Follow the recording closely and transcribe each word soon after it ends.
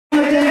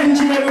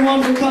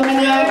everyone for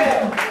coming out.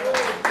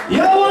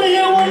 Y'all want to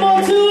hear one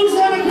more tune,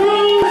 Santa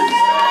Cruz?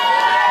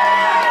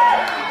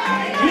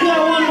 We got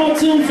one more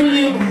tune for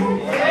you.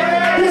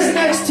 This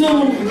next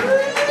tune,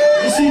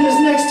 you see this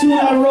next tune,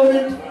 I wrote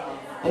it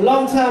a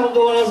long time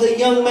ago when I was a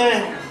young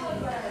man.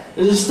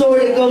 There's a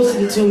story that goes to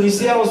the tune. You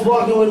see, I was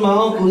walking with my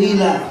uncle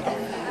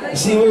Eli. You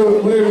see, we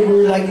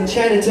were like in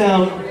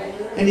Chinatown,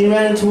 and he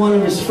ran into one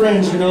of his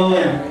friends, you know,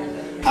 and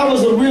I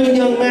was a real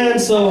young man,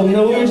 so, you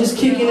know, we were just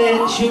kicking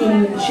it,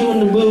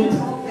 shooting the boot.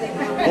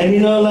 And, you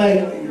know,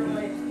 like,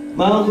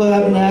 my uncle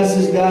happened to ask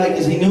this guy,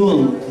 because he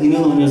knew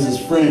him as his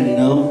friend, you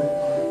know.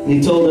 And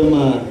he told him,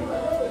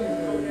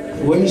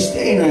 where are you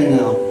staying right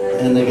now?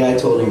 And the guy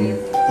told him,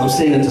 I'm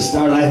staying at the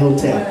Starlight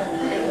Hotel.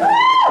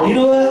 And you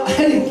know what? I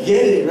didn't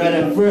get it right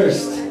at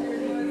first.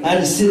 I had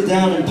to sit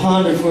down and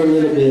ponder for a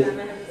little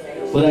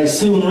bit. But I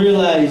soon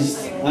realized,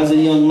 as a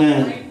young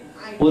man,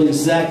 what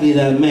exactly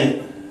that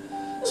meant.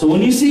 So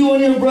when you see one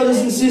of your brothers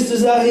and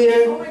sisters out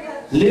here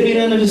living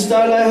under the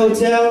Starlight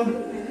Hotel,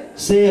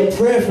 say a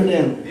prayer for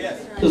them.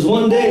 Because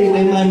one day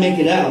they might make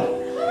it out.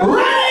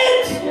 Right?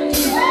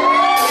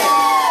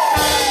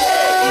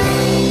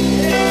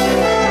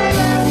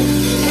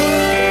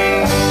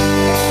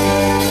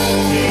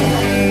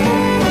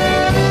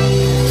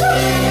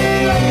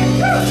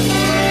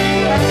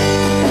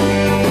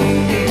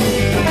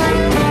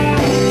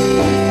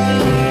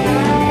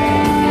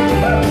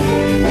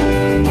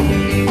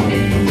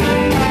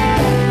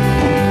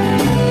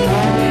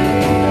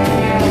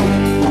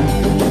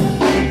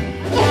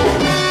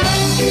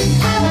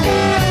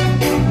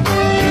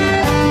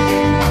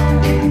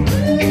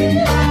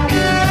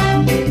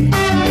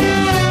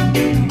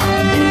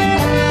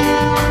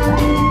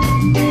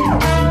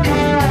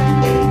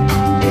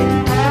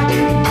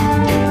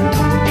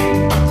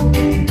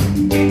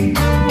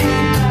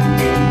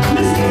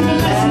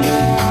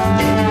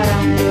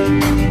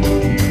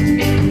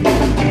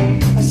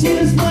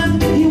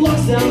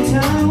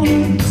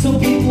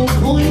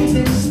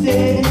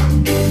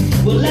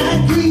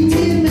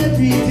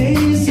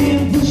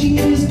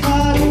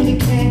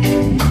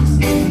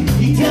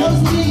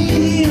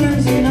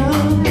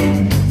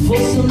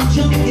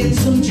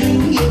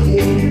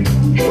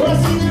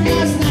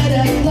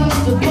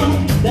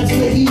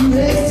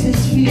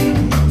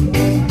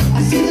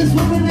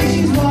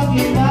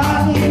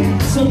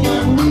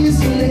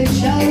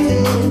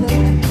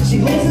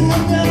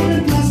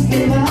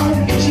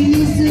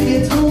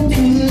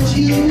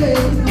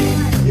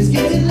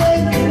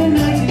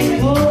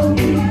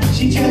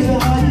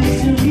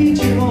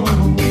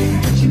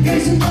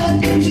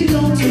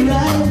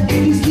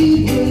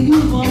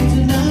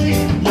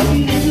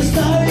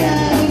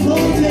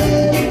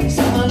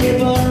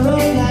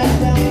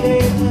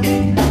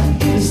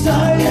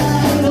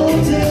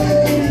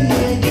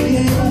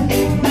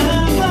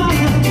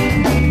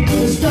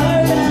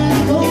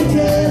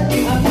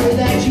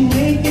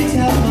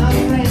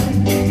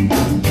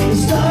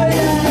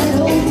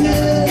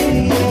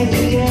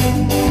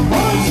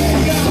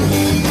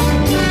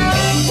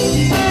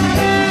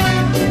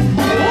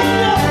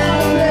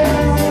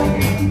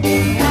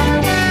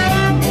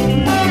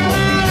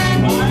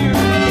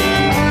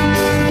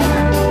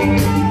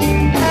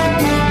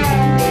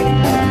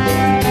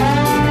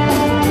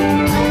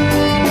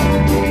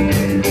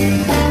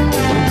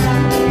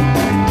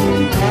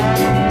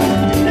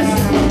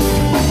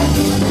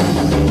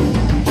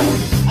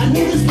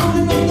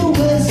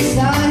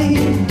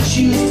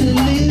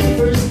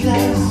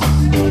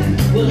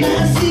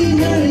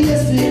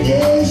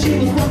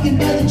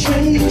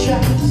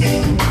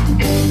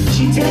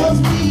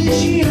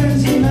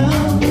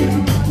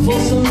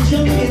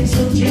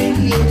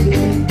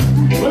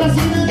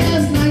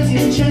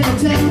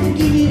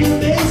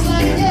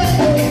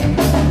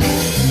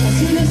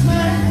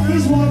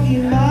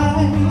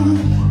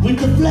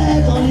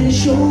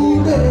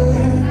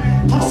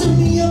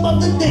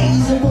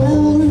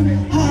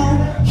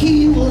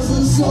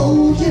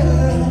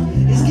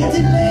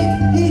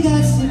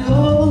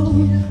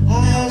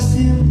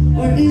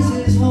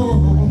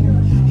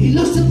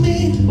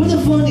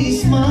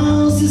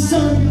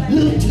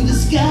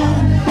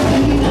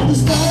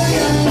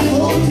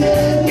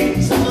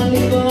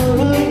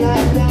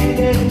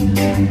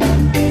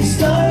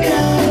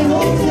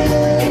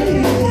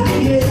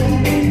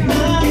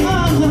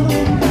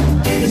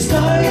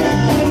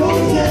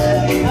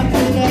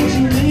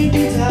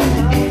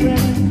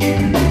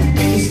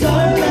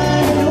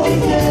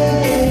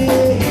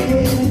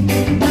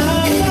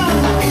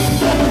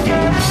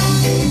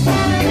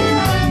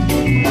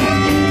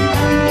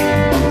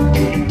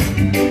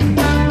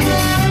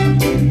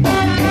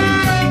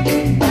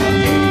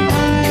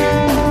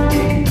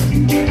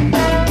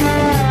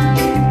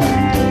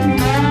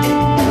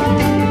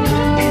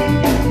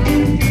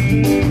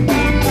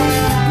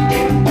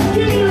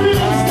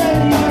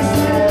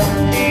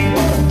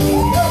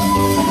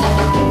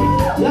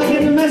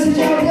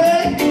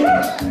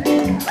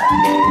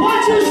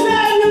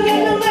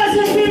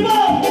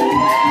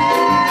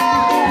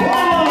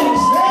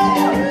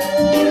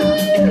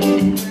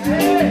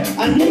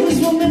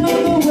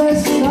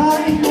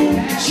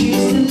 She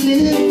used to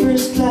live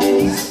first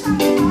class.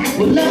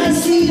 Well, I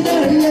seen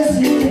her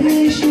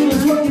yesterday. She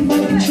was working by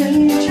the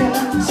train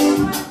tracks.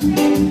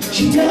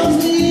 She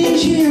tells me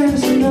she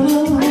earns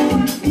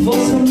enough for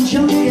some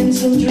junk and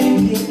some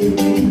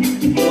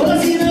drinking. Well,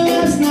 I seen her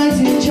last night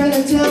in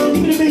Chinatown.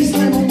 Give me the bass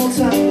line one more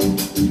time.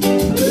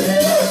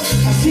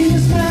 I seen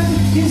this man,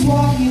 he's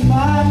walking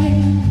by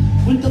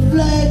with the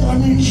flag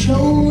on his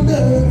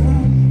shoulder.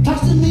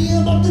 Talks to me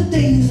about the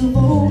days of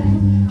old,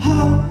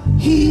 how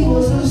he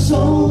was a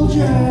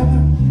soldier.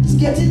 It's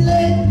getting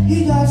late,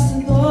 he got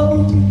to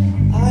go.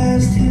 I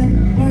asked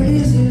him, where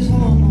is his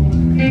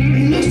home?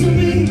 He looks to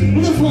me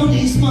with a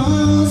funny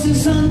smile.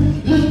 Says,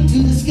 son, look to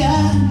the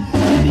sky.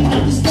 Maybe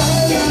not the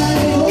Starlight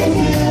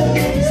Hotel.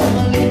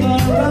 Someone live on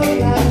a road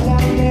right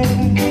down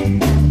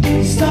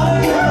there.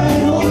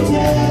 Starlight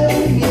Hotel,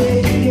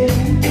 yeah, yeah.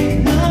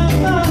 No,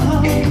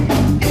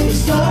 the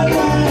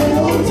Starlight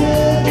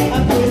Hotel. I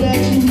pray that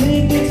you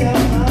make it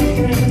out, my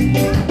friend.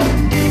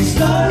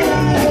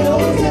 Starlight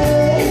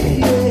Hotel,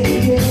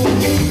 yeah, yeah.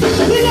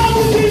 We got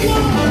the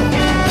people.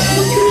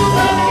 We'll see you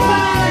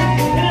right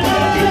in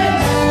another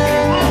place.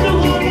 I know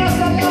how to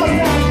stop those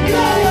guys. We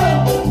love you.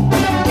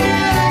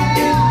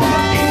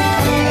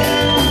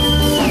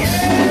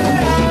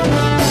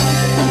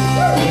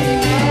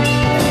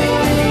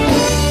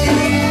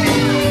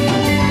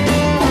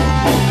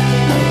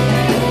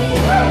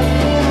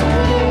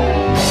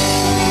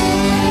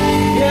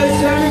 Yes,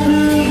 Santa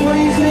Cruz, what do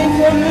you think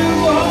for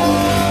LUJAN?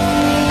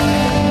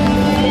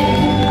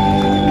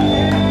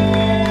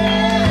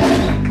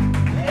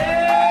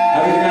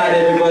 Have a good night,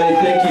 everybody.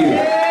 Thank you.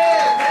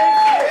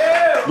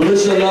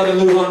 Militia Love and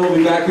LUJAN will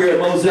be back here at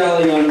Mo's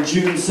Alley on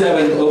June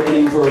 7th,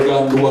 opening for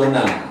Gun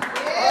Now.